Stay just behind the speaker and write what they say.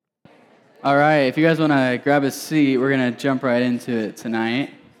All right, if you guys want to grab a seat, we're going to jump right into it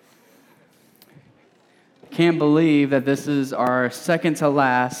tonight. Can't believe that this is our second to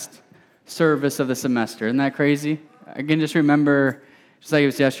last service of the semester. Isn't that crazy? I can just remember, just like it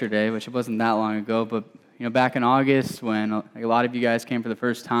was yesterday, which it wasn't that long ago, but back in August when a lot of you guys came for the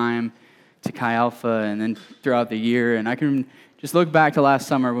first time to Chi Alpha and then throughout the year. And I can just look back to last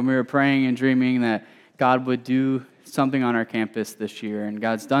summer when we were praying and dreaming that God would do something on our campus this year, and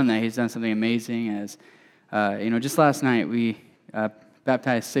God's done that. He's done something amazing. As just last night we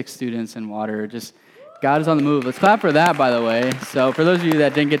baptized 6 students in water. Just God is on the move. Let's clap for that, by the way. So for those of you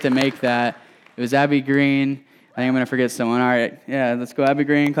that didn't get to make that, it was Abby Green. I think I'm going to forget someone. All right, yeah, let's go Abby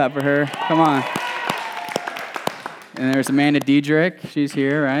Green. Clap for her. Come on. And there's Amanda Diedrich. She's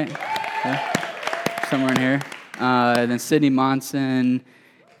here, right? Yeah. Somewhere in here. And then Sydney Monson,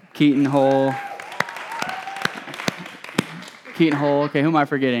 Keaton Hole. Okay, who am I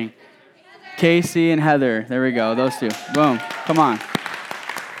forgetting? Casey and Heather. There we go, those two. Boom, come on.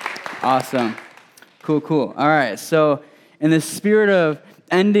 Awesome. Cool. All right, so in the spirit of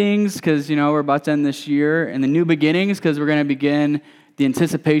endings, because, we're about to end this year, and the new beginnings, because we're going to begin the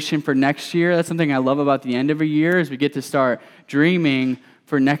anticipation for next year. That's something I love about the end of a year, is we get to start dreaming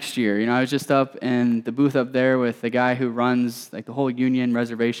for next year. I was just up in the booth up there with the guy who runs the whole union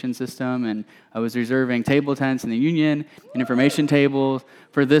reservation system, and I was reserving table tents in the union and information tables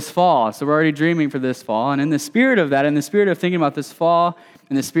for this fall. So we're already dreaming for this fall, and in the spirit of that, in the spirit of thinking about this fall,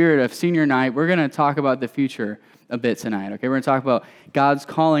 in the spirit of senior night, we're going to talk about the future a bit tonight, okay? We're going to talk about God's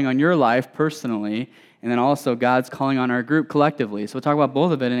calling on your life personally, and then also God's calling on our group collectively. So we'll talk about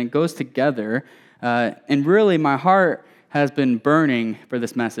both of it, and it goes together. And really, my heart has been burning for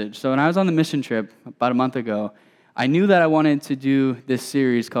this message. So when I was on the mission trip about a month ago, I knew that I wanted to do this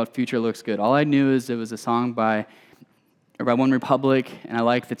series called Future Looks Good. All I knew is it was a song by One Republic, and I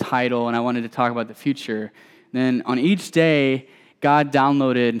liked the title, and I wanted to talk about the future. Then on each day, God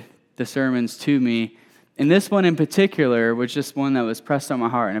downloaded the sermons to me, and this one in particular was just one that was pressed on my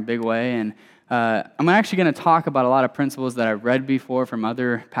heart in a big way. And I'm actually going to talk about a lot of principles that I've read before from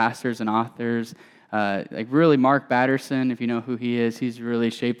other pastors and authors. Really Mark Batterson, if you know who he is, he's really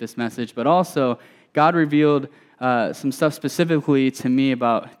shaped this message. But also, God revealed some stuff specifically to me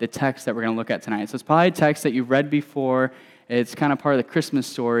about the text that we're going to look at tonight. So it's probably a text that you've read before. It's kind of part of the Christmas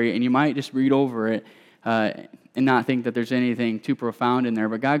story, and you might just read over it and not think that there's anything too profound in there.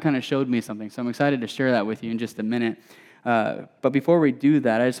 But God kind of showed me something, so I'm excited to share that with you in just a minute. But before we do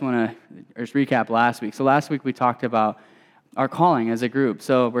that, I just want to just recap last week. So last week we talked about our calling as a group.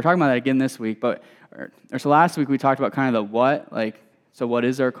 So we're talking about that again this week. So last week we talked about kind of the what, so what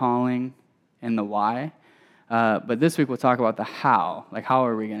is our calling and the why. But this week we'll talk about the how, how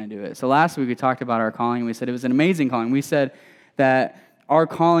are we going to do it. So last week we talked about our calling. We said it was an amazing calling. We said that our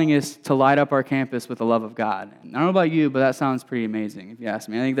calling is to light up our campus with the love of God. And I don't know about you, but that sounds pretty amazing if you ask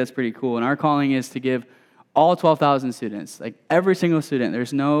me. I think that's pretty cool. And our calling is to give all 12,000 students, every single student.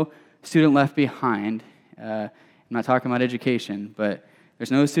 There's no student left behind. I'm not talking about education, but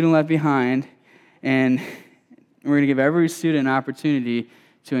there's no student left behind. And we're going to give every student an opportunity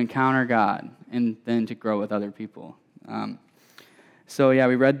to encounter God and then to grow with other people.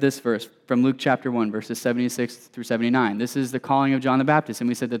 We read this verse from Luke chapter 1, verses 76 through 79. This is the calling of John the Baptist, and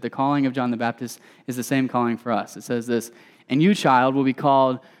we said that the calling of John the Baptist is the same calling for us. It says this, "And you, child, will be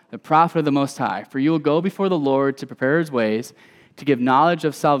called the prophet of the Most High, for you will go before the Lord to prepare his ways, to give knowledge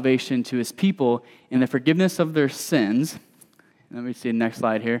of salvation to his people in the forgiveness of their sins." Let me see the next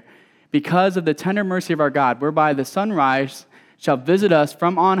slide here. "Because of the tender mercy of our God, whereby the sunrise shall visit us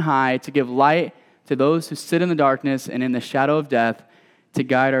from on high to give light to those who sit in the darkness and in the shadow of death, to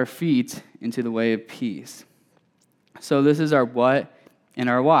guide our feet into the way of peace." So this is our what and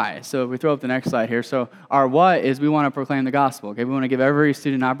our why. So if we throw up the next slide here. So our what is we want to proclaim the gospel. Okay, we want to give every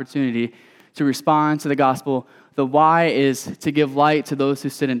student an opportunity to respond to the gospel. The why is to give light to those who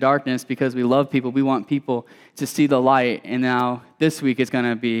sit in darkness, because we love people. We want people to see the light. And now this week is going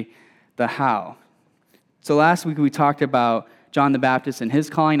to be the how. So last week we talked about John the Baptist and his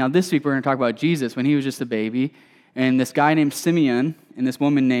calling. Now this week we're going to talk about Jesus when he was just a baby. And this guy named Simeon and this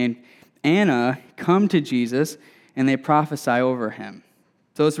woman named Anna come to Jesus and they prophesy over him.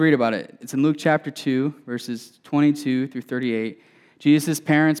 So let's read about it. It's in Luke chapter 2, verses 22 through 38. Jesus'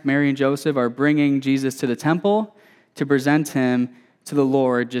 parents, Mary and Joseph, are bringing Jesus to the temple to present him to the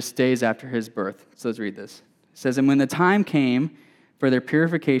Lord just days after his birth. So let's read this. It says, "And when the time came for their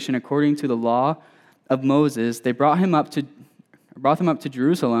purification according to the law of Moses, they brought him up to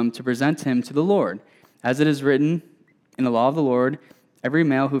Jerusalem to present him to the Lord. As it is written in the law of the Lord, every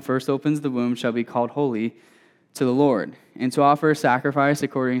male who first opens the womb shall be called holy, to the Lord, and to offer a sacrifice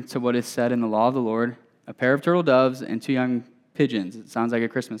according to what is said in the law of the Lord, a pair of turtle doves and 2 young pigeons. It sounds like a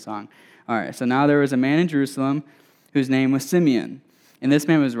Christmas song. All right, so now there was a man in Jerusalem whose name was Simeon, and this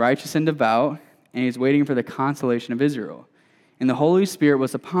man was righteous and devout, and he was waiting for the consolation of Israel. And the Holy Spirit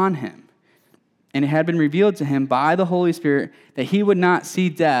was upon him, and it had been revealed to him by the Holy Spirit that he would not see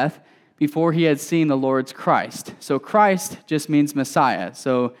death before he had seen the Lord's Christ. So Christ just means Messiah.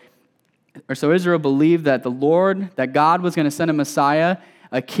 So Israel believed that that God was going to send a Messiah,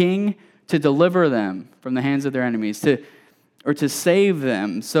 a king, to deliver them from the hands of their enemies, to save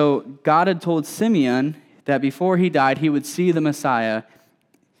them. So God had told Simeon that before he died, he would see the Messiah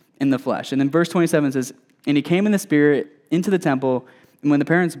in the flesh. And then verse 27 says, and he came in the Spirit into the temple, and when the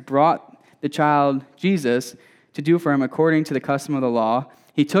parents brought the child Jesus to do for him according to the custom of the law,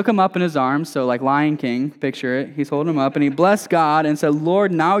 he took him up in his arms, so like Lion King, picture it. He's holding him up, and he blessed God and said,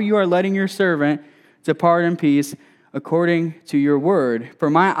 Lord, now you are letting your servant depart in peace according to your word. For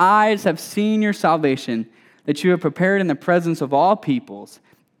my eyes have seen your salvation, that you have prepared in the presence of all peoples.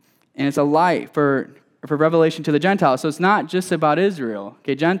 And it's a light for revelation to the Gentiles. So it's not just about Israel.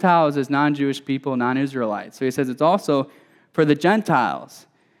 Okay, Gentiles is non-Jewish people, non-Israelites. So he says it's also for the Gentiles.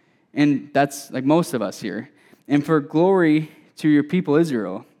 And that's like most of us here. And for glory to your people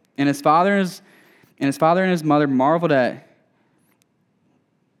Israel. And his father and his mother marveled at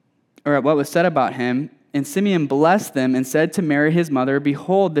what was said about him. And Simeon blessed them and said to Mary his mother,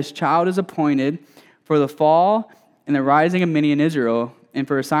 behold, this child is appointed for the fall and the rising of many in Israel, and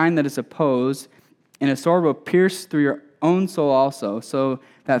for a sign that is opposed, and a sword will pierce through your own soul also, so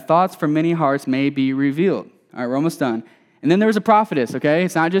that thoughts from many hearts may be revealed. All right, we're almost done. And then there was a prophetess, okay?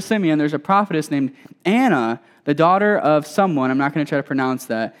 It's not just Simeon. There's a prophetess named Anna, the daughter of someone, I'm not going to try to pronounce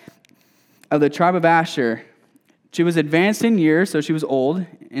that, of the tribe of Asher. She was advanced in years, so she was old,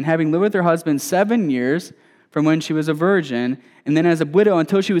 and having lived with her husband 7 years from when she was a virgin, and then as a widow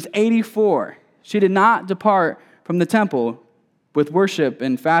until she was 84. She did not depart from the temple with worship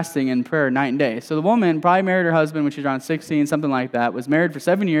and fasting and prayer night and day. So the woman probably married her husband when she was around 16, something like that, was married for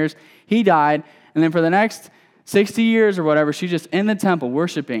 7 years. He died, and then for the next 60 years or whatever, she's just in the temple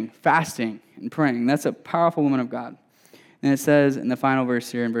worshiping, fasting, and praying. That's a powerful woman of God. And it says in the final verse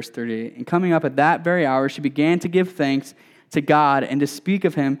here in verse 38, and coming up at that very hour, she began to give thanks to God and to speak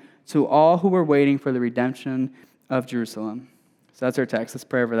of him to all who were waiting for the redemption of Jerusalem. So that's our text. Let's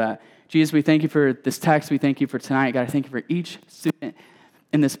pray over that. Jesus, we thank you for this text. We thank you for tonight. God, I thank you for each student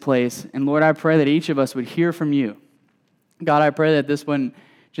in this place. And Lord, I pray that each of us would hear from you. God, I pray that this wouldn't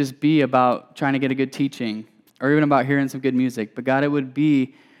just be about trying to get a good teaching or even about hearing some good music, but God, it would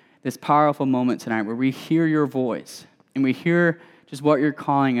be this powerful moment tonight where we hear your voice and we hear just what you're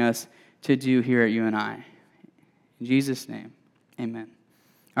calling us to do here at UNI. In Jesus' name, amen.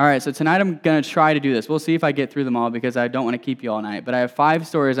 All right, so tonight I'm going to try to do this. We'll see if I get through them all because I don't want to keep you all night, but I have 5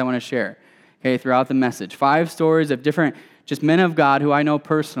 stories I want to share, okay, throughout the message. 5 stories of different, just men of God who I know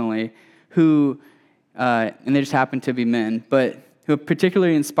personally who, and they just happen to be men, but who have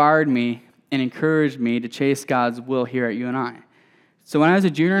particularly inspired me and encouraged me to chase God's will here at UNI. So when I was a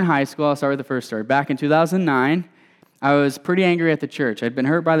junior in high school, I'll start with the first story. Back in 2009, I was pretty angry at the church. I'd been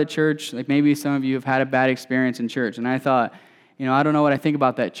hurt by the church, like maybe some of you have had a bad experience in church, and I thought, I don't know what I think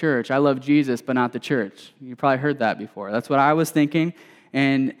about that church. I love Jesus, but not the church. You probably heard that before. That's what I was thinking,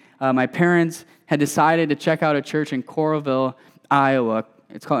 and my parents had decided to check out a church in Coralville, Iowa.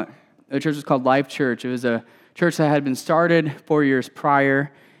 The church was called Life Church. It was a church that had been started 4 years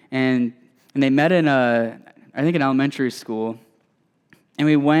prior, and they met in an elementary school, and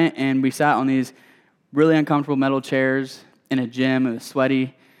we went and we sat on these really uncomfortable metal chairs in a gym. It was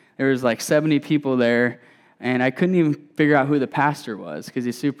sweaty. There was like 70 people there, and I couldn't even figure out who the pastor was because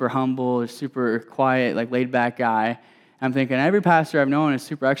he's super humble, super quiet, like laid-back guy. I'm thinking, every pastor I've known is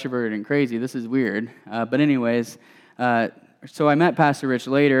super extroverted and crazy. This is weird. But anyways, so I met Pastor Rich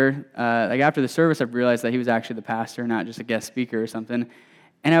later. After the service, I realized that he was actually the pastor, not just a guest speaker or something.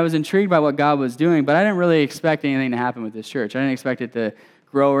 And I was intrigued by what God was doing, but I didn't really expect anything to happen with this church. I didn't expect it to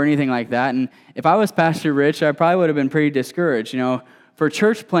grow or anything like that. And if I was Pastor Rich, I probably would have been pretty discouraged, for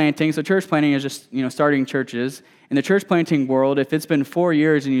church planting. So church planting is just, starting churches. In the church planting world, if it's been 4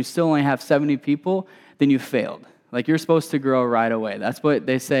 years and you still only have 70 people, then you failed. Like, you're supposed to grow right away. That's what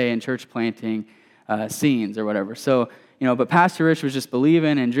they say in church planting scenes or whatever. So, but Pastor Rich was just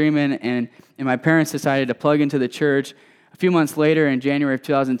believing and dreaming, and my parents decided to plug into the church. A few months later, in January of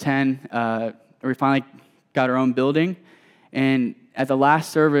 2010, we finally got our own building, and at the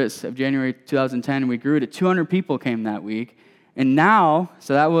last service of January 2010, we grew to 200 people came that week. And now,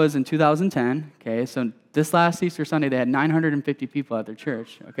 so that was in 2010, okay, so this last Easter Sunday, they had 950 people at their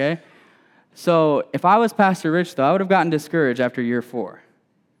church, okay? So if I was Pastor Rich, though, I would have gotten discouraged after year 4.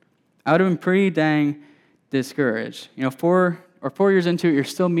 I would have been pretty dang discouraged. 4 years into it, you're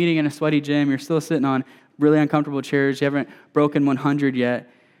still meeting in a sweaty gym. You're still sitting on really uncomfortable chairs. You haven't broken 100 yet.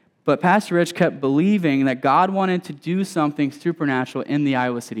 But Pastor Rich kept believing that God wanted to do something supernatural in the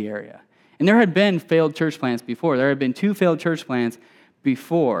Iowa City area. And there had been failed church plants before. There had been 2 failed church plants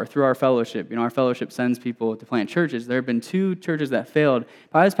before through our fellowship. Our fellowship sends people to plant churches. There have been 2 churches that failed.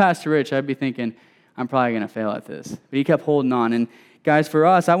 If I was Pastor Rich, I'd be thinking, I'm probably going to fail at this. But he kept holding on. And guys, for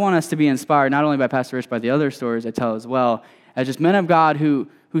us, I want us to be inspired not only by Pastor Rich, but the other stories I tell as well, as just men of God who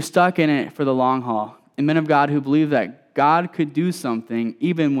stuck in it for the long haul, and men of God who believe that God could do something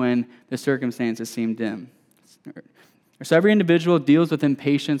even when the circumstances seem dim. So every individual deals with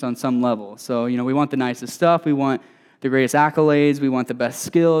impatience on some level. So, we want the nicest stuff. We want the greatest accolades. We want the best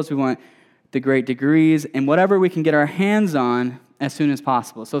skills. We want the great degrees and whatever we can get our hands on as soon as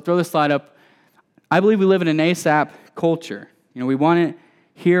possible. So throw this slide up. I believe we live in an ASAP culture. We want it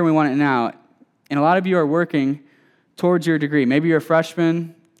here and we want it now. And a lot of you are working towards your degree. Maybe you're a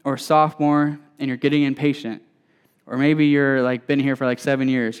freshman or sophomore and you're getting impatient. Or maybe you're been here for 7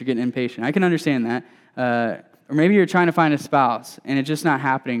 years, you're getting impatient. I can understand that. Or maybe you're trying to find a spouse and it's just not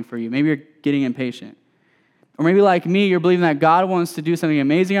happening for you. Maybe you're getting impatient. Or maybe like me, you're believing that God wants to do something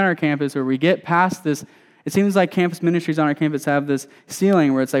amazing on our campus where we get past this. It seems like campus ministries on our campus have this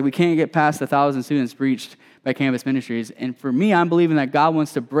ceiling where it's we can't get past 1,000 students reached by campus ministries. And for me, I'm believing that God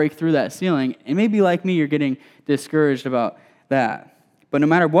wants to break through that ceiling. And maybe like me, you're getting discouraged about that. But no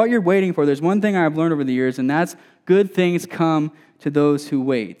matter what you're waiting for, there's one thing I've learned over the years, and that's good things come to those who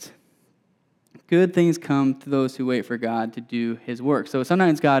wait. Good things come to those who wait for God to do his work. So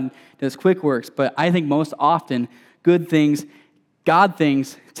sometimes God does quick works, but I think most often good things, God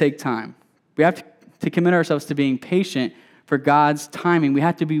things, take time. We have to commit ourselves to being patient for God's timing. We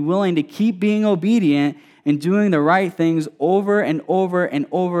have to be willing to keep being obedient and doing the right things over and over and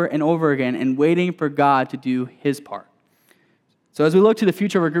over and over again and waiting for God to do his part. So as we look to the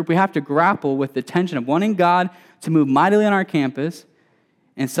future of our group, we have to grapple with the tension of wanting God to move mightily on our campus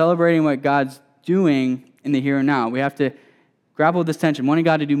and celebrating what God's doing in the here and now. We have to grapple with this tension, wanting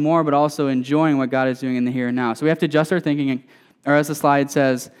God to do more, but also enjoying what God is doing in the here and now. So we have to adjust our thinking, or as the slide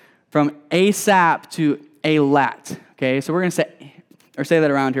says, from ASAP to ALAT. Okay, so we're going to say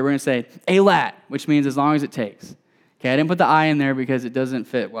that around here. We're going to say ALAT, which means as long as it takes. Okay, I didn't put the I in there because it doesn't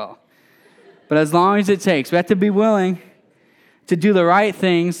fit well. But as long as it takes, we have to be willing to do the right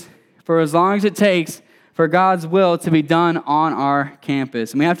things for as long as it takes for God's will to be done on our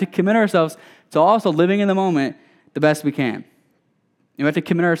campus. And we have to commit ourselves to also living in the moment the best we can. And we have to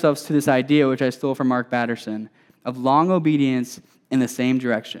commit ourselves to this idea, which I stole from Mark Batterson, of long obedience in the same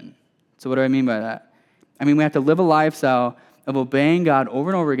direction. So what do I mean by that? I mean we have to live a lifestyle of obeying God over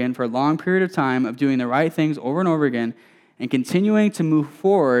and over again for a long period of time, of doing the right things over and over again, and continuing to move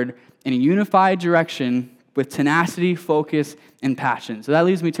forward in a unified direction with tenacity, focus, and passion. So that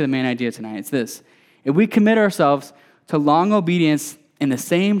leads me to the main idea tonight. It's this. If we commit ourselves to long obedience in the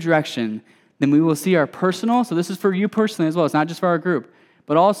same direction, then we will see our personal, so this is for you personally as well, it's not just for our group,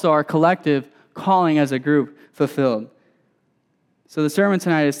 but also our collective calling as a group fulfilled. So the sermon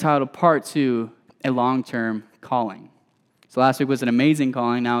tonight is titled Part 2, A Long-Term Calling. So last week was an amazing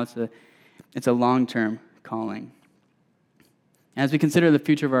calling, now it's a long-term calling. As we consider the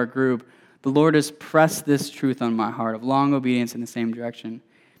future of our group, the Lord has pressed this truth on my heart of long obedience in the same direction.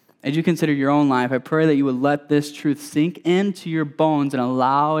 As you consider your own life, I pray that you would let this truth sink into your bones and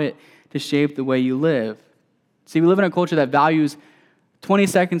allow it to shape the way you live. See, we live in a culture that values 20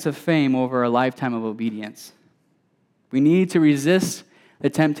 seconds of fame over a lifetime of obedience. We need to resist the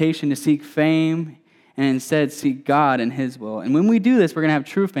temptation to seek fame and instead seek God and his will. And when we do this, we're going to have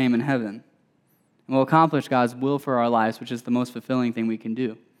true fame in heaven. And we'll accomplish God's will for our lives, which is the most fulfilling thing we can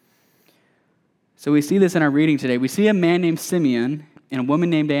do. So we see this in our reading today. We see a man named Simeon and a woman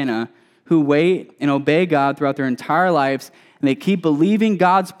named Anna who wait and obey God throughout their entire lives, and they keep believing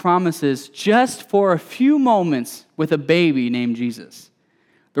God's promises just for a few moments with a baby named Jesus.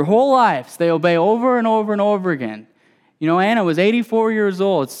 Their whole lives, they obey over and over and over again. Anna was 84 years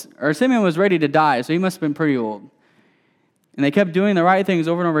old, or Simeon was ready to die, so he must have been pretty old. And they kept doing the right things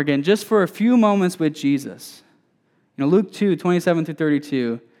over and over again just for a few moments with Jesus. Luke 2, 27 through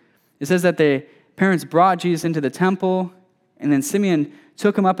 32, it says that the parents brought Jesus into the temple, and then Simeon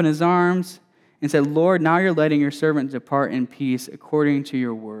took him up in his arms and said, Lord, now you're letting your servant depart in peace according to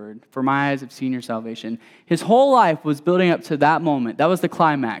your word, for my eyes have seen your salvation. His whole life was building up to that moment. That was the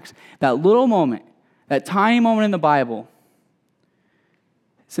climax. That little moment, that tiny moment in the Bible.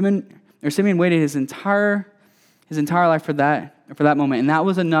 Simeon waited his entire his entire life for that moment, and that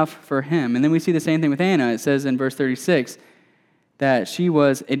was enough for him. And then we see the same thing with Anna. It says in verse 36 that she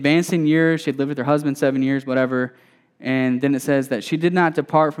was advancing years. She had lived with her husband 7 years, whatever. And then it says that she did not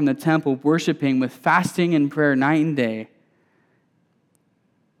depart from the temple, worshiping with fasting and prayer night and day.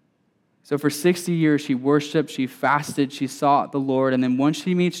 So for 60 years, she worshiped, she fasted, she sought the Lord. And then once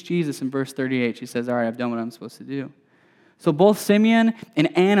she meets Jesus in verse 38, she says, all right, I've done what I'm supposed to do. So both Simeon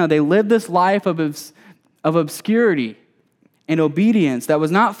and Anna, they lived this life of obscurity and obedience that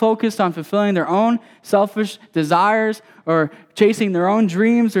was not focused on fulfilling their own selfish desires or chasing their own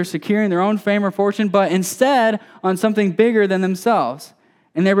dreams or securing their own fame or fortune, but instead on something bigger than themselves.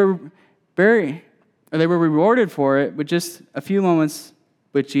 And they were rewarded for it with just a few moments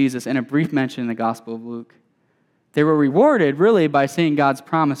with Jesus and a brief mention in the Gospel of Luke. They were rewarded really by seeing God's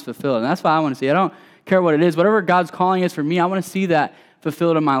promise fulfilled. And that's what I want to see. I don't care what it is. Whatever God's calling is for me, I want to see that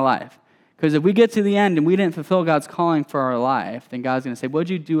fulfilled in my life. Because if we get to the end and we didn't fulfill God's calling for our life, then God's going to say, what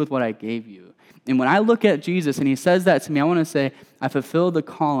did you do with what I gave you? And when I look at Jesus and he says that to me, I want to say, I fulfilled the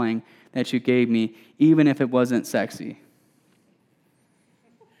calling that you gave me, even if it wasn't sexy.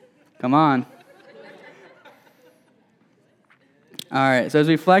 Come on. All right, so as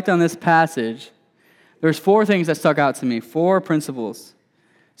we reflect on this passage, there's 4 things that stuck out to me, 4 principles.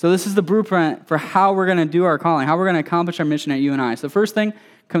 So this is the blueprint for how we're going to do our calling, how we're going to accomplish our mission at UNI. So the first thing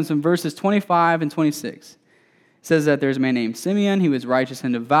comes from verses 25 and 26. It says that there's a man named Simeon. He was righteous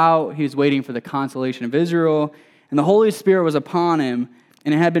and devout. He was waiting for the consolation of Israel. And the Holy Spirit was upon him.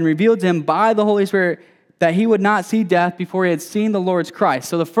 And it had been revealed to him by the Holy Spirit that he would not see death before he had seen the Lord's Christ.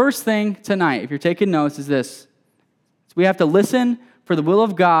 So the first thing tonight, if you're taking notes, is this. So we have to listen for the will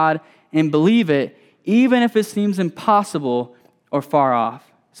of God and believe it, even if it seems impossible or far off.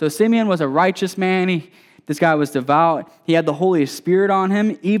 So Simeon was a righteous man. This guy was devout. He had the Holy Spirit on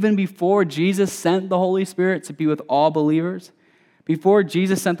him even before Jesus sent the Holy Spirit to be with all believers. Before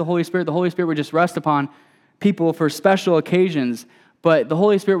Jesus sent the Holy Spirit would just rest upon people for special occasions. But the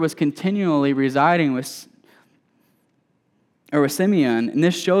Holy Spirit was continually residing with Simeon. And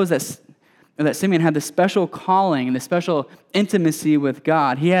this shows that Simeon had the special calling and the special intimacy with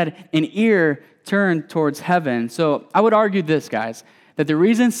God. He had an ear turned towards heaven. So I would argue this, guys, that the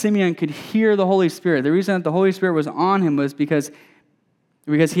reason Simeon could hear the Holy Spirit, the reason that the Holy Spirit was on him was because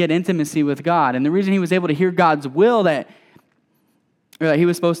he had intimacy with God. And the reason he was able to hear God's will, that he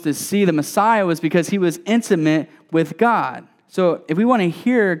was supposed to see the Messiah, was because he was intimate with God. So if we want to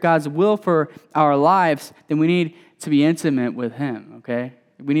hear God's will for our lives, then we need to be intimate with him, okay?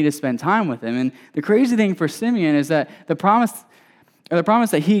 We need to spend time with him. And the crazy thing for Simeon is that the promise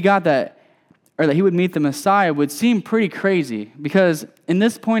that he got that he would meet the Messiah would seem pretty crazy, because in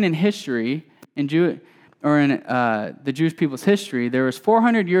this point in history, in the Jewish people's history, there was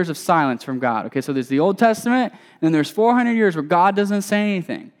 400 years of silence from God. Okay, so there's the Old Testament, and then there's 400 years where God doesn't say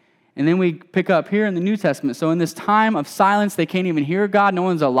anything. And then we pick up here in the New Testament. So in this time of silence, they can't even hear God. No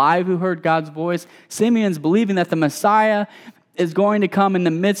one's alive who heard God's voice. Simeon's believing that the Messiah is going to come in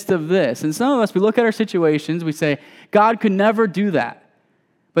the midst of this. And some of us, we look at our situations, we say, God could never do that.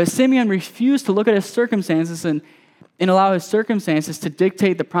 But Simeon refused to look at his circumstances and allow his circumstances to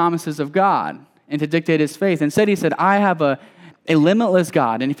dictate the promises of God and to dictate his faith. Instead, he said, I have a limitless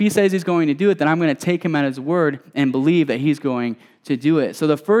God, and if he says he's going to do it, then I'm going to take him at his word and believe that he's going to do it. So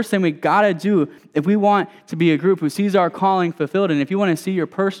the first thing we got to do if we want to be a group who sees our calling fulfilled, and if you want to see your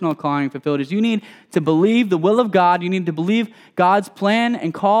personal calling fulfilled, is you need to believe the will of God. You need to believe God's plan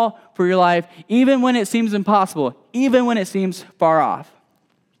and call for your life, even when it seems impossible, even when it seems far off.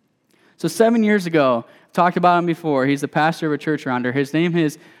 So 7 years ago, talked about him before. He's the pastor of a church around here. His name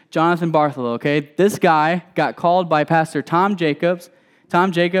is Jonathan Bartholow, okay? This guy got called by Pastor Tom Jacobs.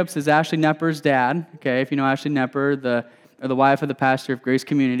 Tom Jacobs is Ashley Knepper's dad, okay? If you know Ashley Knepper, the wife of the pastor of Grace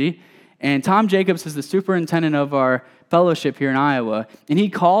Community. And Tom Jacobs is the superintendent of our fellowship here in Iowa. And he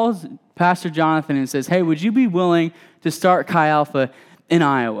calls Pastor Jonathan and says, hey, would you be willing to start Chi Alpha in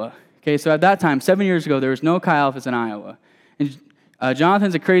Iowa? Okay, so at that time, 7 years ago, there was no Chi Alphas in Iowa. And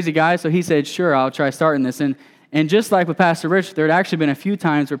Jonathan's a crazy guy, so he said, sure, I'll try starting this. And just like with Pastor Rich, there had actually been a few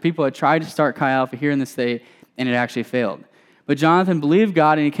times where people had tried to start Chi Alpha here in the state, and it actually failed. But Jonathan believed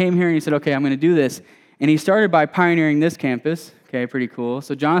God, and he came here and he said, okay, I'm going to do this. And he started by pioneering this campus. Okay, pretty cool.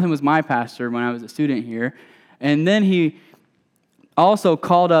 So Jonathan was my pastor when I was a student here. And then he also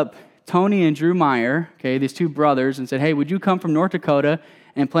called up Tony and Drew Meyer, okay, these two brothers, and said, hey, would you come from North Dakota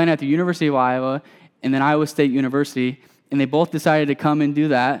and plant at the University of Iowa and then Iowa State University? And they both decided to come and do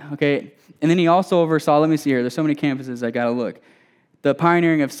that, okay? And then he also oversaw, let me see here, there's so many campuses, I gotta look. The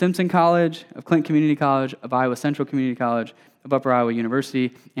pioneering of Simpson College, of Clinton Community College, of Iowa Central Community College, of Upper Iowa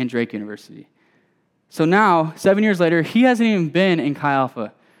University, and Drake University. So now, 7 years later, he hasn't even been in Chi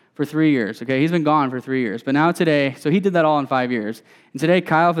Alpha for 3 years, okay? He's been gone for 3 years. But now today, so he did that all in 5 years. And today,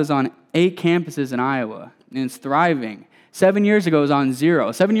 Chi Alpha is on 8 campuses in Iowa, and it's thriving. 7 years ago, it was on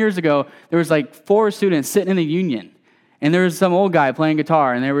 0. 7 years ago, there was like 4 students sitting in the union, and there was some old guy playing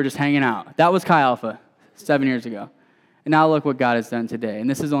guitar, and they were just hanging out. That was Chi Alpha 7 years ago. And now look what God has done today, and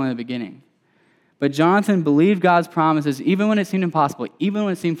this is only the beginning. But Jonathan believed God's promises even when it seemed impossible, even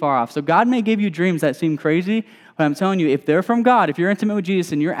when it seemed far off. So God may give you dreams that seem crazy, but I'm telling you, if they're from God, if you're intimate with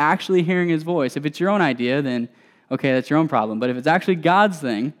Jesus and you're actually hearing his voice, if it's your own idea, then okay, that's your own problem. But if it's actually God's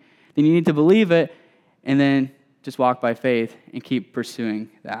thing, then you need to believe it and then just walk by faith and keep pursuing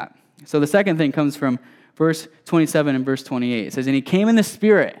that. So the second thing comes from verse 27 and verse 28. It says, and he came in the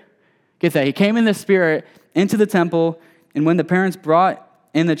Spirit. Get that. He came in the Spirit into the temple, and when the parents brought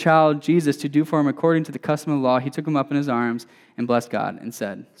in the child Jesus to do for him according to the custom of the law, he took him up in his arms and blessed God and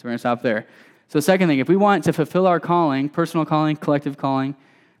said. So we're going to stop there. So the second thing, if we want to fulfill our calling, personal calling, collective calling,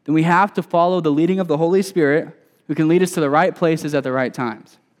 then we have to follow the leading of the Holy Spirit who can lead us to the right places at the right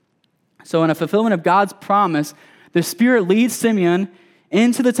times. So in a fulfillment of God's promise, the Spirit leads Simeon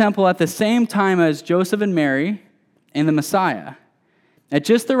into the temple at the same time as Joseph and Mary and the Messiah. At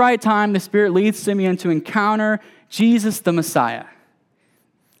just the right time, the Spirit leads Simeon to encounter Jesus the Messiah.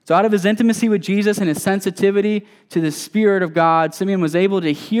 So out of his intimacy with Jesus and his sensitivity to the Spirit of God, Simeon was able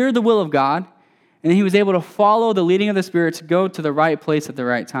to hear the will of God, and he was able to follow the leading of the Spirit to go to the right place at the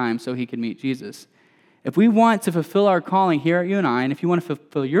right time so he could meet Jesus. If we want to fulfill our calling here at UNI, and if you want to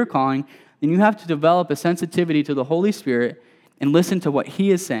fulfill your calling, then you have to develop a sensitivity to the Holy Spirit and listen to what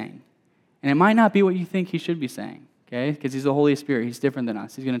he is saying. And it might not be what you think he should be saying, okay? Because he's the Holy Spirit. He's different than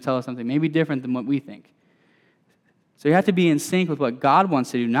us. He's going to tell us something maybe different than what we think. So you have to be in sync with what God wants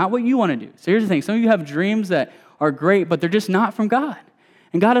to do, not what you want to do. So here's the thing. Some of you have dreams that are great, but they're just not from God.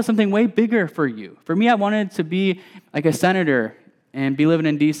 And God has something way bigger for you. For me, I wanted to be like a senator and be living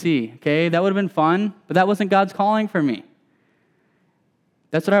in D.C., okay? That would have been fun, but that wasn't God's calling for me.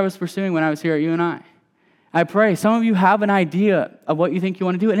 That's what I was pursuing when I was here at UNI. I pray some of you have an idea of what you think you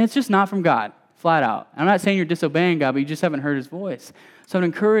want to do, and it's just not from God, flat out. I'm not saying you're disobeying God, but you just haven't heard his voice. So I'd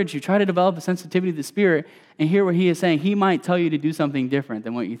encourage you, try to develop a sensitivity to the Spirit and hear what he is saying. He might tell you to do something different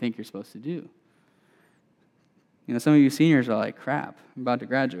than what you think you're supposed to do. You know, some of you seniors are like, crap, I'm about to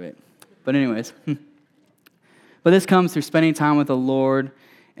graduate. But anyways, but this comes through spending time with the Lord,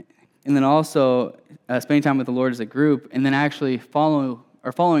 and then also spending time with the Lord as a group, and then actually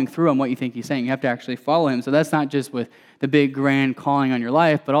following through on what you think he's saying. You have to actually follow him. So that's not just with the big grand calling on your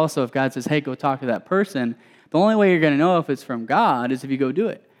life, but also if God says, hey, go talk to that person, the only way you're going to know if it's from God is if you go do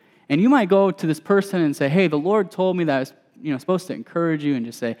it. And you might go to this person and say, hey, the Lord told me that I was supposed to encourage you and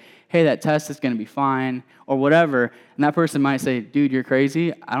just say, hey, that test is going to be fine or whatever. And that person might say, dude, you're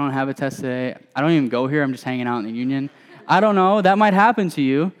crazy. I don't have a test today. I don't even go here. I'm just hanging out in the union. I don't know. That might happen to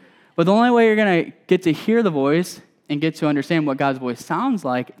you. But the only way you're going to get to hear the voice and get to understand what God's voice sounds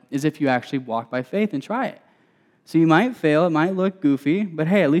like is if you actually walk by faith and try it. So you might fail. It might look goofy. But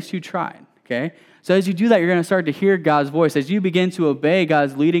hey, at least you tried, okay? So as you do that, you're going to start to hear God's voice. As you begin to obey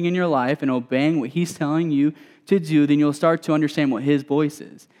God's leading in your life and obeying what he's telling you to do, then you'll start to understand what his voice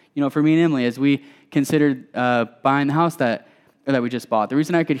is. You know, for me and Emily, as we considered buying the house that we just bought, the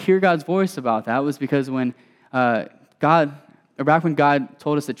reason I could hear God's voice about that was because when back when God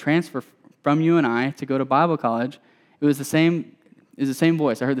told us to transfer from UNI to go to Bible college, it was the same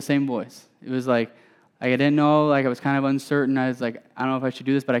voice. I heard the same voice. It was like I didn't know, like I was kind of uncertain. I was like, I don't know if I should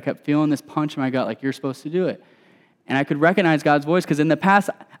do this, but I kept feeling this punch in my gut, like you're supposed to do it. And I could recognize God's voice because in the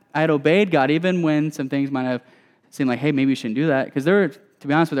past, I had obeyed God even when some things might have seemed like, hey, maybe you shouldn't do that. Because there were, to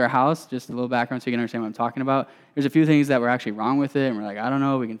be honest with our house, just a little background so you can understand what I'm talking about, there's a few things that were actually wrong with it, and we're like, I don't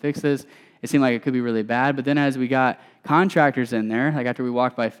know, we can fix this. It seemed like it could be really bad. But then as we got contractors in there, like after we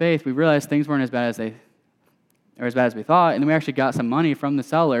walked by faith, we realized things weren't as bad as we thought, and then we actually got some money from the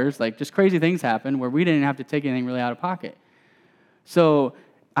sellers. Like, just crazy things happened where we didn't have to take anything really out of pocket. So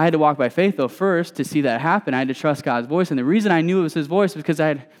I had to walk by faith, though, first to see that happen. I had to trust God's voice, and the reason I knew it was his voice was because I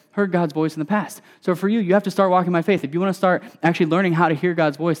had heard God's voice in the past. So for you have to start walking by faith. If you want to start actually learning how to hear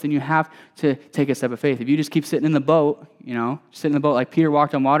God's voice, then you have to take a step of faith. If you just keep sitting in the boat, sit in the boat like Peter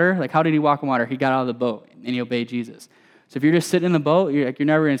walked on water, like how did he walk on water? He got out of the boat, and he obeyed Jesus. So if you're just sitting in the boat, you're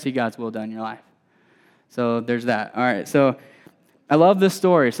never going to see God's will done in your life. So there's that. All right, so I love this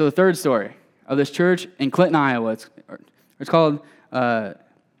story. So the third story of this church in Clinton, Iowa. It's called the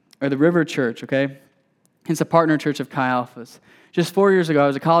River Church, okay? It's a partner church of Chi Alpha's. Just 4 years ago, I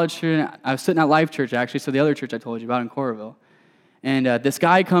was a college student. I was sitting at Life Church, actually, so the other church I told you about in Coralville. And this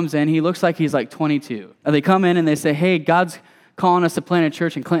guy comes in. He looks like he's like 22. They come in and they say, hey, God's calling us to plant a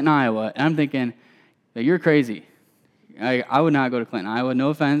church in Clinton, Iowa. And I'm thinking, that you're crazy. I would not go to Clinton, Iowa. No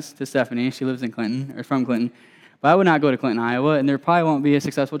offense to Stephanie. She lives in Clinton, or from Clinton. But I would not go to Clinton, Iowa, and there probably won't be a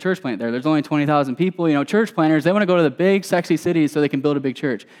successful church plant there. There's only 20,000 people. Church planters, they want to go to the big, sexy cities so they can build a big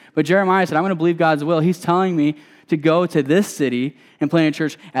church. But Jeremiah said, I'm going to believe God's will. He's telling me to go to this city and plant a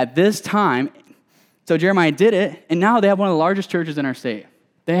church at this time. So Jeremiah did it, and now they have one of the largest churches in our state.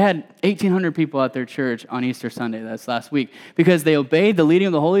 They had 1,800 people at their church on Easter Sunday, that's last week, because they obeyed the leading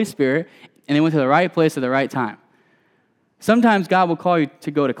of the Holy Spirit, and they went to the right place at the right time. Sometimes God will call you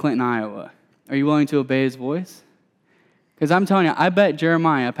to go to Clinton, Iowa. Are you willing to obey his voice? Because I'm telling you, I bet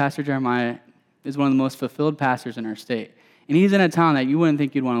Pastor Jeremiah, is one of the most fulfilled pastors in our state. And he's in a town that you wouldn't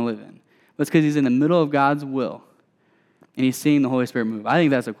think you'd want to live in. But it's because he's in the middle of God's will, and he's seeing the Holy Spirit move. I think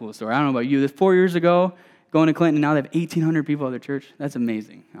that's a cool story. I don't know about you. This 4 years ago, going to Clinton, now they have 1,800 people at their church. That's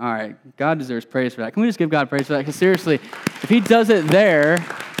amazing. All right, God deserves praise for that. Can we just give God praise for that? Because seriously, if he does it there,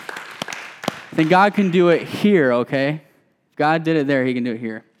 then God can do it here, okay? If God did it there, he can do it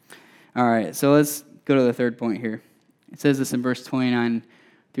here. All right, so let's go to the third point here. It says this in verse 29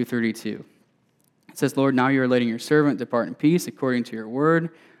 through 32. It says, Lord, now you are letting your servant depart in peace according to your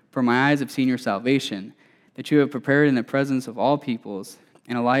word, for my eyes have seen your salvation, that you have prepared in the presence of all peoples,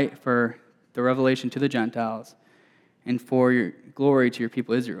 and a light for the revelation to the Gentiles, and for your glory to your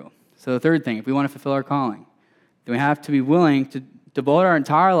people Israel. So the third thing, if we want to fulfill our calling, then we have to be willing to devote our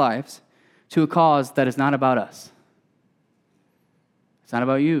entire lives to a cause that is not about us. It's not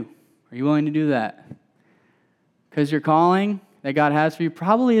about you. Are you willing to do that? Because your calling that God has for you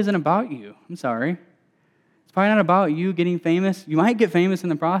probably isn't about you. I'm sorry. It's probably not about you getting famous. You might get famous in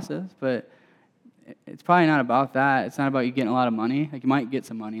the process, but it's probably not about that. It's not about you getting a lot of money. Like, you might get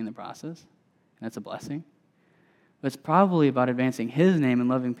some money in the process, and that's a blessing. But it's probably about advancing his name and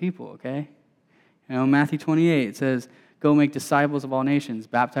loving people, okay? Matthew 28, it says, go make disciples of all nations,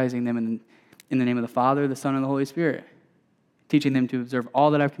 baptizing them in the name of the Father, the Son, and the Holy Spirit, teaching them to observe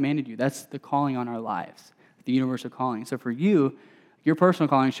all that I've commanded you. That's the calling on our lives, the universal calling. So for you, your personal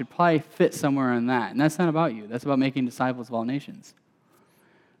calling should probably fit somewhere in that. And that's not about you. That's about making disciples of all nations.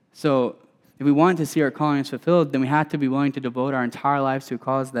 So if we want to see our callings fulfilled, then we have to be willing to devote our entire lives to a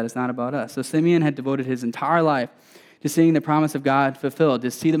cause that is not about us. So Simeon had devoted his entire life to seeing the promise of God fulfilled,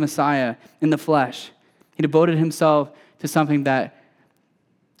 to see the Messiah in the flesh. He devoted himself to something that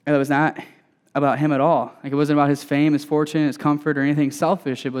was not about him at all. Like, it wasn't about his fame, his fortune, his comfort, or anything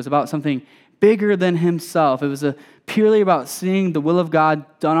selfish. It was about something bigger than himself. It was purely about seeing the will of God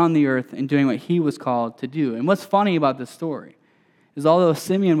done on the earth and doing what he was called to do. And what's funny about this story is, although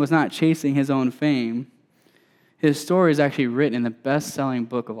Simeon was not chasing his own fame, his story is actually written in the best-selling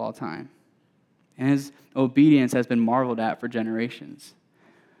book of all time. And his obedience has been marveled at for generations.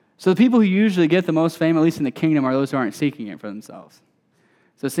 So the people who usually get the most fame, at least in the kingdom, are those who aren't seeking it for themselves.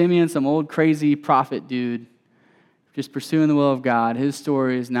 So Simeon, some old crazy prophet dude, just pursuing the will of God, his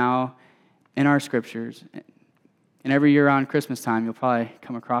story is now in our scriptures. And every year around Christmas time, you'll probably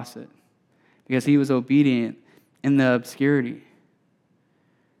come across it, because he was obedient in the obscurity.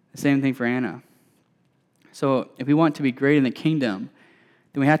 The same thing for Anna. So if we want to be great in the kingdom,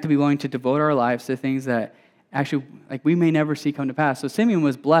 then we have to be willing to devote our lives to things that actually, like, we may never see come to pass. So Simeon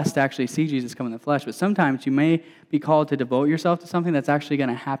was blessed to actually see Jesus come in the flesh, but sometimes you may be called to devote yourself to something that's actually going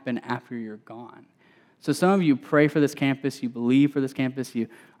to happen after you're gone. So some of you pray for this campus, you believe for this campus, you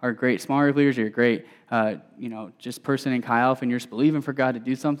are great small group leaders, you're a great, just person in Chi Alpha, and you're just believing for God to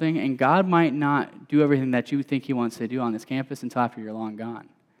do something, and God might not do everything that you think he wants to do on this campus until after you're long gone.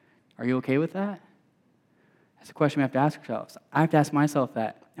 Are you okay with that? That's a question we have to ask ourselves. I have to ask myself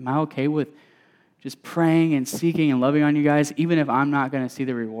that. Am I okay with just praying and seeking and loving on you guys, even if I'm not going to see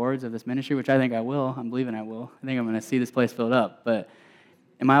the rewards of this ministry, which I think I will. I'm believing I will. I think I'm going to see this place filled up. But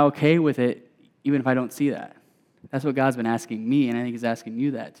am I okay with it, even if I don't see that? That's what God's been asking me, and I think he's asking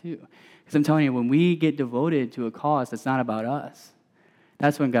you that too. Because I'm telling you, when we get devoted to a cause that's not about us,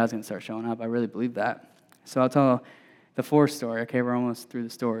 that's when God's going to start showing up. I really believe that. So I'll tell the fourth story. Okay, we're almost through the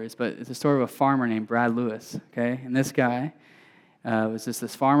stories, but it's a story of a farmer named Brad Lewis. Okay, and this guy was just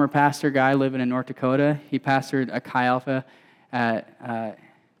this farmer pastor guy living in North Dakota. He pastored a Chi Alpha at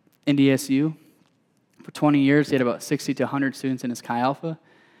NDSU for 20 years. He had about 60 to 100 students in his Chi Alpha.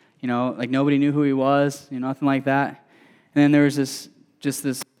 Like, nobody knew who he was, nothing like that. And then there was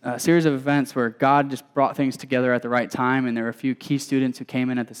this series of events where God just brought things together at the right time, and there were a few key students who came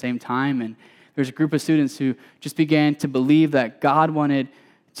in at the same time, and there's a group of students who just began to believe that God wanted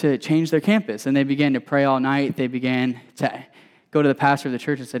to change their campus, and they began to pray all night. They began to go to the pastor of the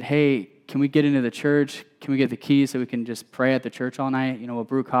church and said, hey, can we get into the church? Can we get the keys so we can just pray at the church all night? We'll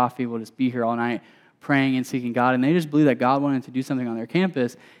brew coffee. We'll just be here all night praying and seeking God, and they just believed that God wanted to do something on their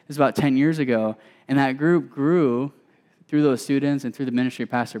campus. It was about 10 years ago, and that group grew through those students and through the ministry of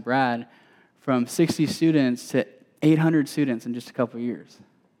Pastor Brad from 60 students to 800 students in just a couple of years.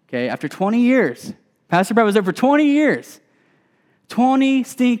 Okay, after 20 years, Pastor Brad was there for 20 years. 20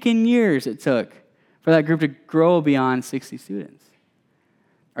 stinking years it took for that group to grow beyond 60 students.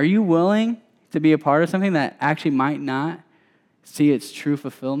 Are you willing to be a part of something that actually might not see its true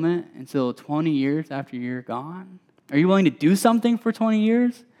fulfillment until 20 years after you're gone? Are you willing to do something for 20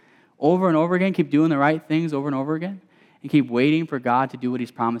 years over and over again, keep doing the right things over and over again, and keep waiting for God to do what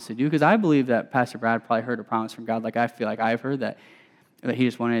he's promised to do? Because I believe that Pastor Brad probably heard a promise from God, like I feel like I've heard that he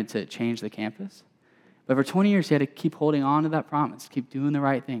just wanted to change the campus. But for 20 years, he had to keep holding on to that promise, keep doing the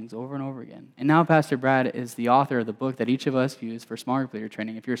right things over and over again. And now Pastor Brad is the author of the book that each of us use for small group leader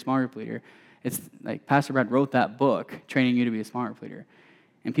training. If you're a small group leader, it's like Pastor Brad wrote that book, training you to be a small group leader.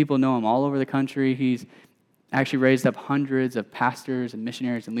 And people know him all over the country. He's actually raised up hundreds of pastors and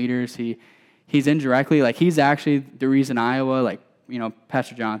missionaries and leaders. He's indirectly, like he's actually the reason Iowa, like, you know,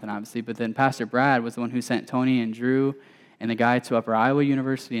 Pastor Jonathan obviously, but then Pastor Brad was the one who sent Tony and Drew and the guy to Upper Iowa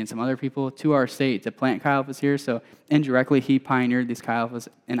University and some other people to our state to plant Chi Alphas here. So indirectly, he pioneered these Chi Alphas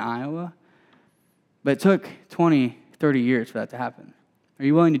in Iowa. But it took 20, 30 years for that to happen. Are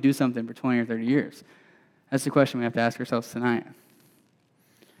you willing to do something for 20 or 30 years? That's the question we have to ask ourselves tonight.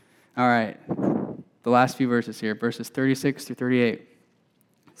 All right, the last few verses here, verses 36 through 38. It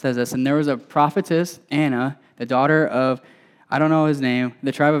says this, and there was a prophetess, Anna, the daughter of, I don't know his name,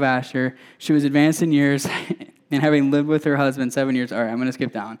 the tribe of Asher. She was advanced in years and having lived with her husband 7 years. All right, I'm going to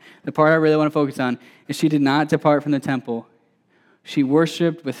skip down. The part I really want to focus on is she did not depart from the temple. She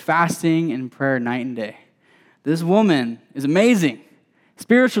worshiped with fasting and prayer night and day. This woman is amazing.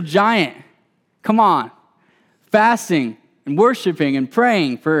 Spiritual giant. Come on. Fasting and worshiping and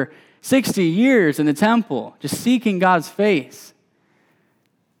praying for 60 years in the temple, just seeking God's face.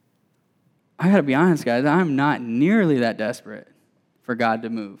 I got to be honest, guys, I'm not nearly that desperate for God to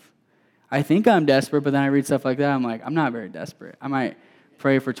move. I think I'm desperate, but then I read stuff like that, I'm like, I'm not very desperate. I might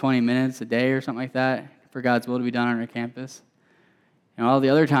pray for 20 minutes a day or something like that for God's will to be done on our campus. You know, all the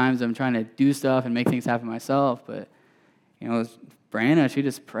other times I'm trying to do stuff and make things happen myself, but, you know, Brianna, she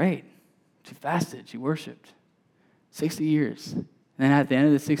just prayed. She fasted. She worshiped. 60 years. And then at the end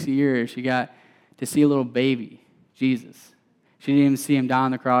of the 60 years, she got to see a little baby, Jesus. She didn't even see him die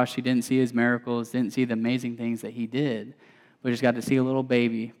on the cross. She didn't see his miracles, didn't see the amazing things that he did, but just got to see a little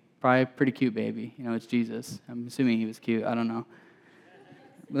baby. Probably a pretty cute baby. You know, it's Jesus. I'm assuming he was cute. I don't know.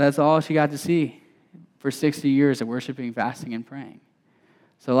 But that's all she got to see for 60 years of worshiping, fasting, and praying.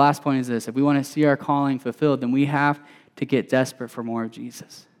 So the last point is this. If we want to see our calling fulfilled, then we have to get desperate for more of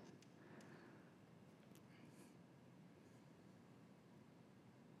Jesus.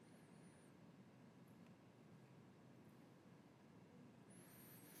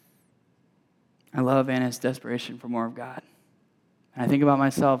 I love Anna's desperation for more of God. And I think about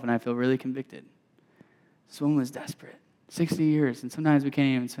myself, and I feel really convicted. This woman was desperate. 60 years, and sometimes we can't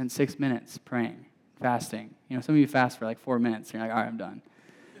even spend 6 minutes praying, fasting. You know, some of you fast for like 4 minutes, and you're like, all right, I'm done.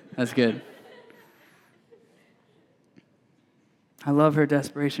 That's good. I love her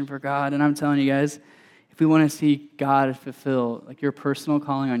desperation for God, and I'm telling you guys, if we want to see God fulfill like your personal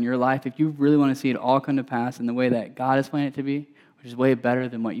calling on your life, if you really want to see it all come to pass in the way that God has planned it to be, which is way better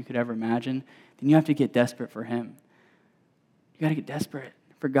than what you could ever imagine, then you have to get desperate for him. You got to get desperate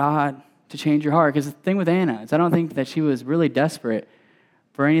for God to change your heart. Because the thing with Anna is I don't think that she was really desperate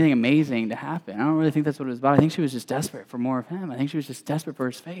for anything amazing to happen. I don't really think that's what it was about. I think she was just desperate for more of him. I think she was just desperate for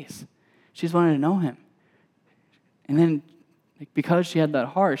his face. She just wanted to know him. And then because she had that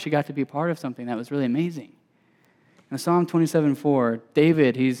heart, she got to be part of something that was really amazing. In Psalm 27:4,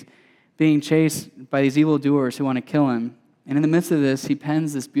 David, he's being chased by these evildoers who want to kill him. And in the midst of this, he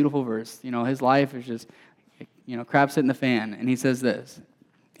pens this beautiful verse. You know, his life is just, you know, crap's hitting the fan. And he says this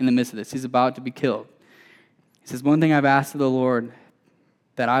in the midst of this. He's about to be killed. He says, one thing I've asked of the Lord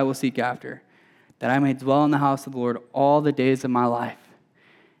that I will seek after, that I may dwell in the house of the Lord all the days of my life,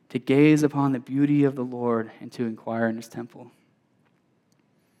 to gaze upon the beauty of the Lord and to inquire in his temple.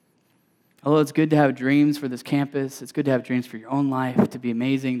 Although it's good to have dreams for this campus, it's good to have dreams for your own life, to be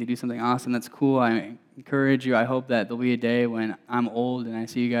amazing, to do something awesome. That's cool. I encourage you. I hope that there'll be a day when I'm old and I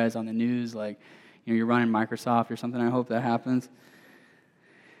see you guys on the news, like, you know, you're running Microsoft or something. I hope that happens.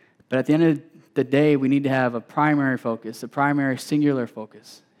 But at the end of the day, we need to have a primary focus, a primary singular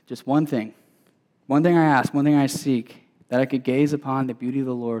focus. Just one thing. One thing I ask, one thing I seek, that I could gaze upon the beauty of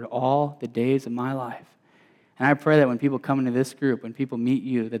the Lord all the days of my life. And I pray that when people come into this group, when people meet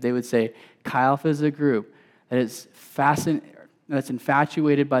you, that they would say, Chi Alpha is a group that is that's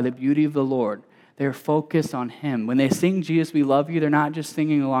infatuated by the beauty of the Lord, They're focused on him. When they sing Jesus, we love you, they're not just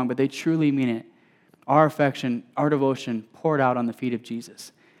singing along, but they truly mean it. Our affection, our devotion poured out on the feet of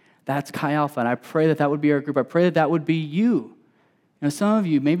Jesus. That's Chi Alpha, and I pray that that would be our group. I pray that that would be you. Some of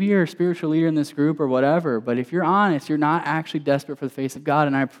you, maybe you're a spiritual leader in this group or whatever, but if you're honest, you're not actually desperate for the face of God.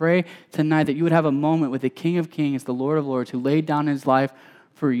 And I pray tonight that you would have a moment with the King of Kings, the Lord of Lords, who laid down his life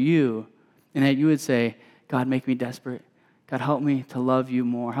for you, and that you would say, God, make me desperate. God, help me to love you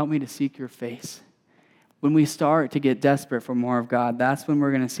more. Help me to seek your face. When we start to get desperate for more of God, that's when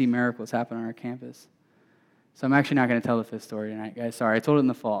we're going to see miracles happen on our campus. So I'm actually not going to tell the fifth story tonight, guys. Sorry, I told it in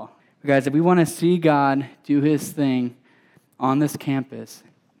the fall. But guys, if we want to see God do his thing on this campus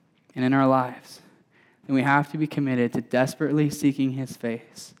and in our lives, then we have to be committed to desperately seeking his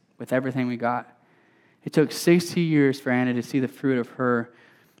face with everything we got. It took 60 years for Anna to see the fruit of her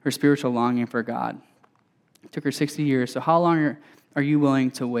spiritual longing for God. It took her 60 years. So how long are you willing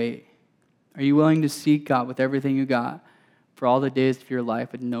to wait? Are you willing to seek God with everything you got for all the days of your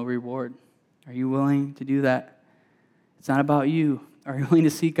life with no reward? Are you willing to do that? It's not about you. Are you willing to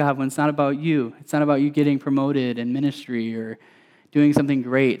seek God when it's not about you? It's not about you getting promoted in ministry or doing something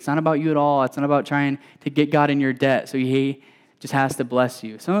great. It's not about you at all. It's not about trying to get God in your debt so he just has to bless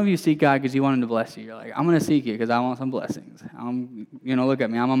you. Some of you seek God because you want him to bless you. You're like, I'm going to seek you because I want some blessings. Look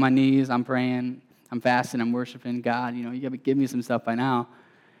at me. I'm on my knees. I'm praying. I'm fasting. I'm worshiping God. You got to give me some stuff by now.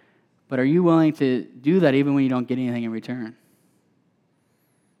 But are you willing to do that even when you don't get anything in return?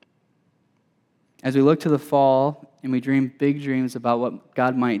 As we look to the fall and we dream big dreams about what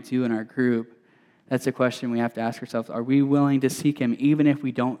God might do in our group, that's a question we have to ask ourselves. Are we willing to seek him even if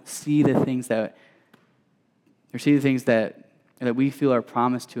we don't see the things that we feel are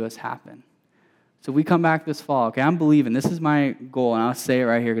promised to us happen? So we come back this fall. Okay, I'm believing. This is my goal, and I'll say it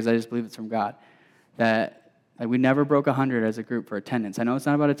right here because I just believe it's from God, that we never broke 100 as a group for attendance. I know it's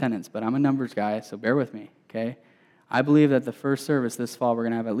not about attendance, but I'm a numbers guy, so bear with me, okay? I believe that the first service this fall, we're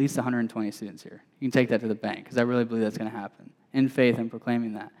going to have at least 120 students here. You can take that to the bank because I really believe that's going to happen in faith and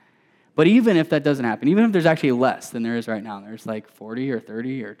proclaiming that. But even if that doesn't happen, even if there's actually less than there is right now, there's like 40 or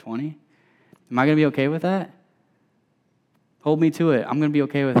 30 or 20, am I going to be okay with that? Hold me to it. I'm going to be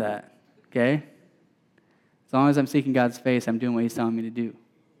okay with that, okay? As long as I'm seeking God's face, I'm doing what he's telling me to do,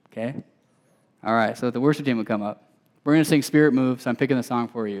 okay? All right, so the worship team will come up. We're going to sing Spirit Move, so I'm picking the song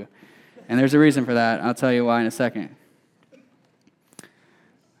for you. And there's a reason for that. I'll tell you why in a second.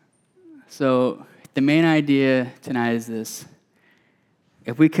 So the main idea tonight is this.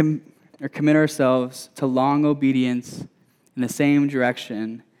 If we commit ourselves to long obedience in the same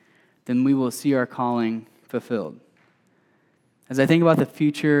direction, then we will see our calling fulfilled. As I think about the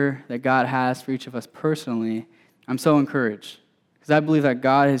future that God has for each of us personally, I'm so encouraged because I believe that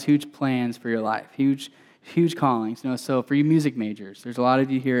God has huge plans for your life, huge callings. So for you music majors, there's a lot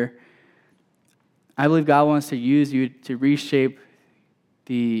of you here. I believe God wants to use you to reshape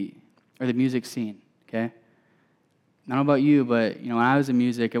the music scene, okay? I don't know about you, but when I was in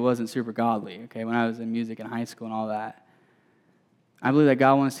music, it wasn't super godly, okay? When I was in music in high school and all that. I believe that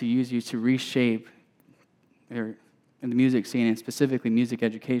God wants to use you to reshape the music scene and specifically music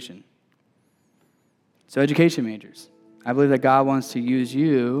education. So education majors, I believe that God wants to use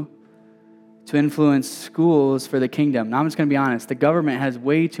you to influence schools for the kingdom. Now, I'm just going to be honest. The government has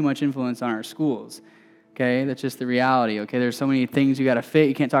way too much influence on our schools, okay? That's just the reality, okay? There's so many things you got to fit.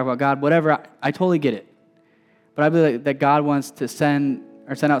 You can't talk about God, whatever. I totally get it. But I believe that God wants to send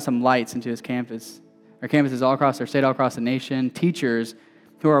out some lights into his campus. Our campuses all across our state, all across the nation, teachers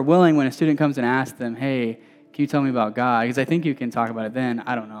who are willing when a student comes and asks them, hey, can you tell me about God? Because I think you can talk about it then.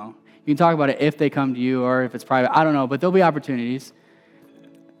 I don't know. You can talk about it if they come to you or if it's private. I don't know, but there'll be opportunities.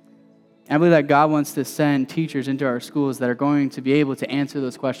 And I believe that God wants to send teachers into our schools that are going to be able to answer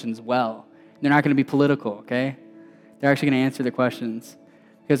those questions well. They're not going to be political, okay? They're actually going to answer the questions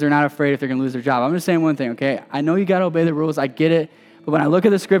because they're not afraid if they're going to lose their job. I'm just saying one thing, okay? I know you got to obey the rules. I get it. But when I look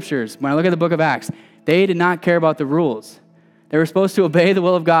at the scriptures, when I look at the book of Acts, they did not care about the rules. They were supposed to obey the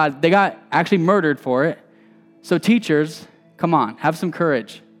will of God. They got actually murdered for it. So teachers, come on, have some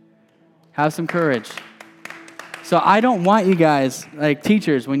courage. Have some courage. So I don't want you guys, like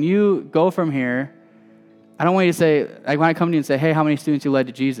teachers, when you go from here, I don't want you to say, like when I come to you and say, hey, how many students you led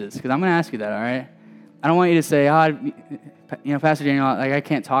to Jesus? Because I'm going to ask you that, all right? I don't want you to say, Pastor Daniel, like I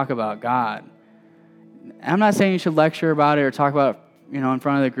can't talk about God. I'm not saying you should lecture about it or talk about it, in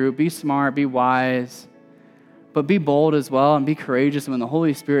front of the group. Be smart, be wise, but be bold as well and be courageous. And when the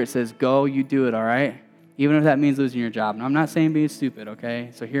Holy Spirit says go, you do it, all right? Even if that means losing your job. And I'm not saying being stupid, okay?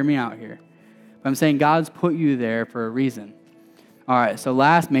 So hear me out here. But I'm saying God's put you there for a reason. All right, so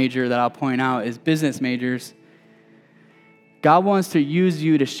last major that I'll point out is business majors. God wants to use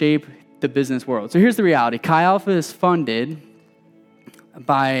you to shape the business world. So here's the reality. Chi Alpha is funded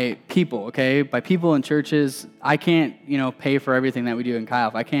by people, okay? By people in churches. I can't, pay for everything that we do in Chi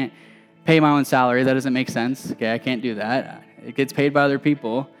Alpha. I can't pay my own salary. That doesn't make sense, okay? I can't do that. It gets paid by other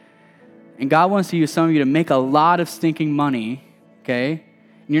people. And God wants to use some of you to make a lot of stinking money, okay?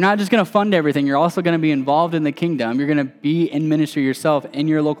 And you're not just going to fund everything. You're also going to be involved in the kingdom. You're going to be in ministry yourself in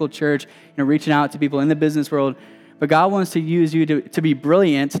your local church, reaching out to people in the business world. But God wants to use you to be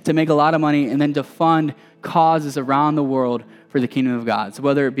brilliant, to make a lot of money, and then to fund causes around the world for the kingdom of God. So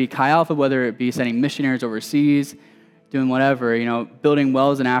whether it be Chi Alpha, whether it be sending missionaries overseas, doing whatever, building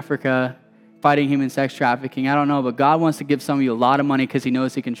wells in Africa, fighting human sex trafficking, I don't know, but God wants to give some of you a lot of money because he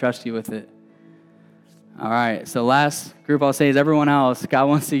knows he can trust you with it. All right, so last group I'll say is everyone else. God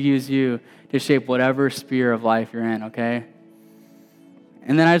wants to use you to shape whatever sphere of life you're in, okay?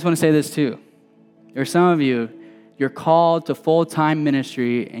 And then I just want to say this too. There are some of you, you're called to full-time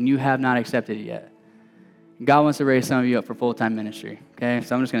ministry and you have not accepted it yet. God wants to raise some of you up for full-time ministry, okay?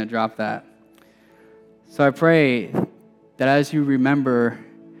 So I'm just going to drop that. So I pray that as you remember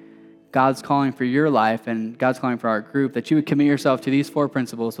God's calling for your life and God's calling for our group, that you would commit yourself to these 4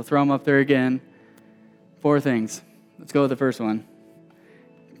 principles. So throw them up there again. 4 things. Let's go with the first one.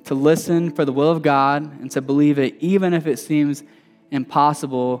 To listen for the will of God and to believe it even if it seems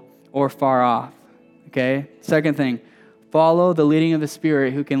impossible or far off. Okay? Second thing, follow the leading of the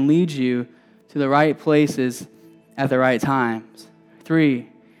Spirit who can lead you to the right places at the right times. 3,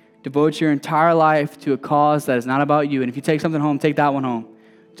 devote your entire life to a cause that is not about you. And if you take something home, take that one home.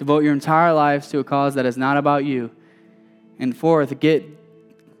 Devote your entire lives to a cause that is not about you. And 4th,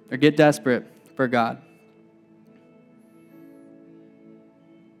 get desperate for God.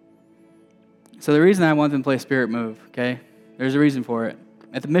 So the reason I want them to play Spirit Move, okay? There's a reason for it.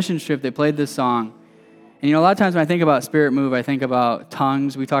 At the mission trip, they played this song. And a lot of times when I think about Spirit Move, I think about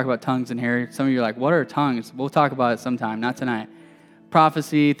tongues. We talk about tongues in here. Some of you are like, what are tongues? We'll talk about it sometime, not tonight.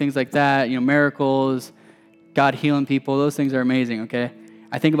 Prophecy, things like that, miracles, God healing people, those things are amazing, okay?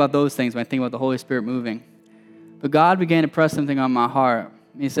 I think about those things when I think about the Holy Spirit moving. But God began to press something on my heart.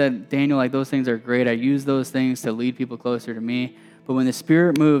 He said, Daniel, those things are great. I use those things to lead people closer to me. But when the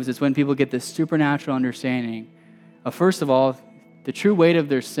Spirit moves, it's when people get this supernatural understanding of, first of all, the true weight of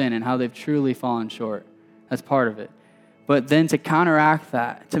their sin and how they've truly fallen short. That's part of it. But then to counteract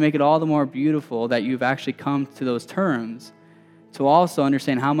that, to make it all the more beautiful that you've actually come to those terms, to also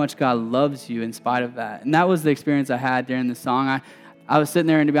understand how much God loves you in spite of that. And that was the experience I had during the song. I was sitting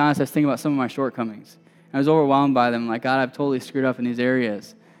there, and to be honest, I was thinking about some of my shortcomings. I was overwhelmed by them. Like, God, I've totally screwed up in these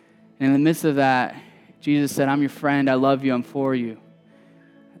areas. And in the midst of that, Jesus said, I'm your friend. I love you. I'm for you.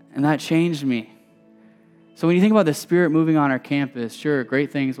 And that changed me. So when you think about the Spirit moving on our campus, sure,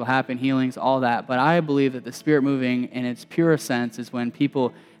 great things will happen, healings, all that. But I believe that the Spirit moving in its purest sense is when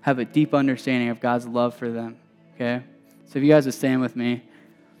people have a deep understanding of God's love for them. Okay? So if you guys would stand with me.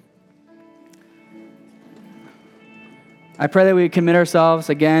 I pray that we commit ourselves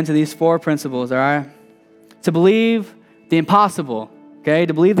again to these 4 principles, all right? To believe the impossible, okay?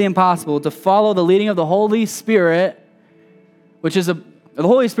 To believe the impossible, to follow the leading of the Holy Spirit, which is the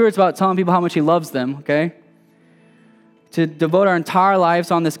Holy Spirit's about telling people how much he loves them, okay? To devote our entire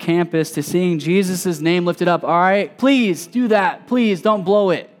lives on this campus to seeing Jesus' name lifted up, all right? Please do that. Please don't blow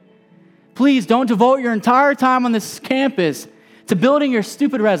it. Please don't devote your entire time on this campus to building your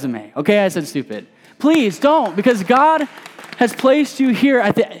stupid resume, okay? I said stupid. Please don't, because God has placed you here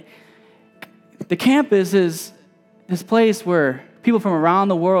at the campus is this place where people from around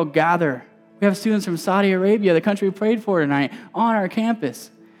the world gather. We have students from Saudi Arabia, the country we prayed for tonight, on our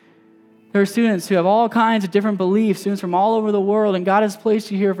campus. There are students who have all kinds of different beliefs, students from all over the world, and God has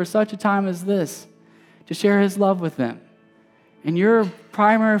placed you here for such a time as this to share his love with them. And your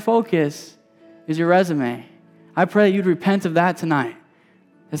primary focus is your resume. I pray that you'd repent of that tonight.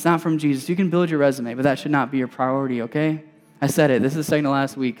 It's not from Jesus. You can build your resume, but that should not be your priority, okay? I said it. This is the second to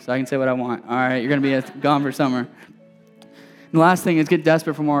last week, so I can say what I want. All right, you're going to be gone for summer. And the last thing is get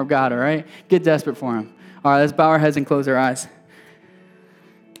desperate for more of God, all right? Get desperate for him. All right, let's bow our heads and close our eyes.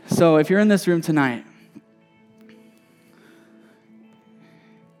 So if you're in this room tonight,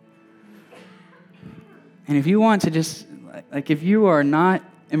 and if you want to just, if you are not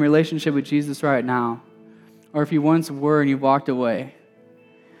in relationship with Jesus right now, or if you once were and you walked away,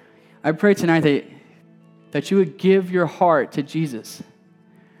 I pray tonight that you would give your heart to Jesus.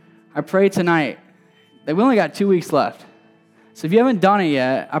 I pray tonight that we only got 2 weeks left. So if you haven't done it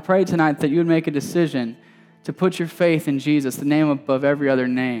yet, I pray tonight that you would make a decision to put your faith in Jesus, the name above every other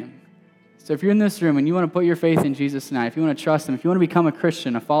name. So if you're in this room and you want to put your faith in Jesus tonight, if you want to trust him, if you want to become a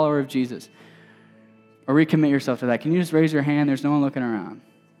Christian, a follower of Jesus, or recommit yourself to that, can you just raise your hand? There's no one looking around.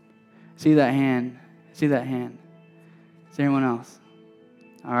 See that hand. See that hand. Is there anyone else?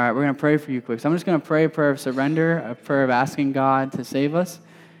 All right, we're going to pray for you quick. So I'm just going to pray a prayer of surrender, a prayer of asking God to save us.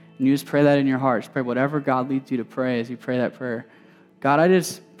 And you just pray that in your heart. Just pray whatever God leads you to pray as you pray that prayer. God, I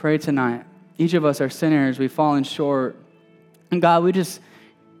just pray tonight. Each of us are sinners. We've fallen short. And God, we just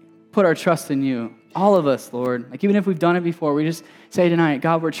put our trust in you. All of us, Lord. Like even if we've done it before, we just say tonight,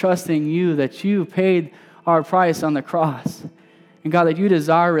 God, we're trusting you that you paid our price on the cross. And God, that you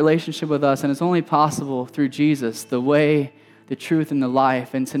desire a relationship with us, and it's only possible through Jesus, the way, the truth, and the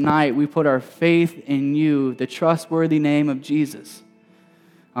life. And tonight we put our faith in you, the trustworthy name of Jesus.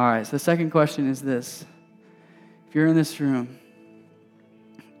 All right, so the second question is this. If you're in this room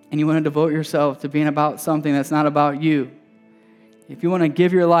and you want to devote yourself to being about something that's not about you, if you want to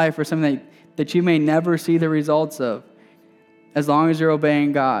give your life for something that you may never see the results of, as long as you're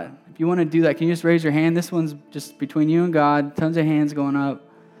obeying God, if you want to do that, can you just raise your hand? This one's just between you and God. Tons of hands going up.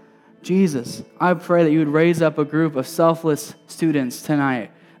 Jesus, I pray that you would raise up a group of selfless students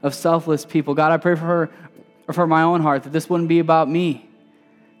tonight, of selfless people. God, I pray for my own heart that this wouldn't be about me.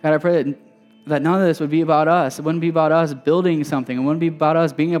 God, I pray that none of this would be about us. It wouldn't be about us building something. It wouldn't be about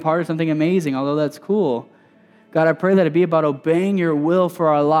us being a part of something amazing, although that's cool. God, I pray that it be about obeying your will for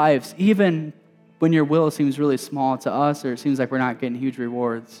our lives, even when your will seems really small to us or it seems like we're not getting huge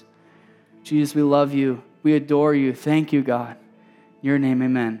rewards. Jesus, we love you. We adore you. Thank you, God. In your name,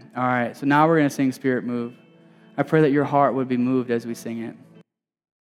 amen. All right, so now we're going to sing Spirit Move. I pray that your heart would be moved as we sing it.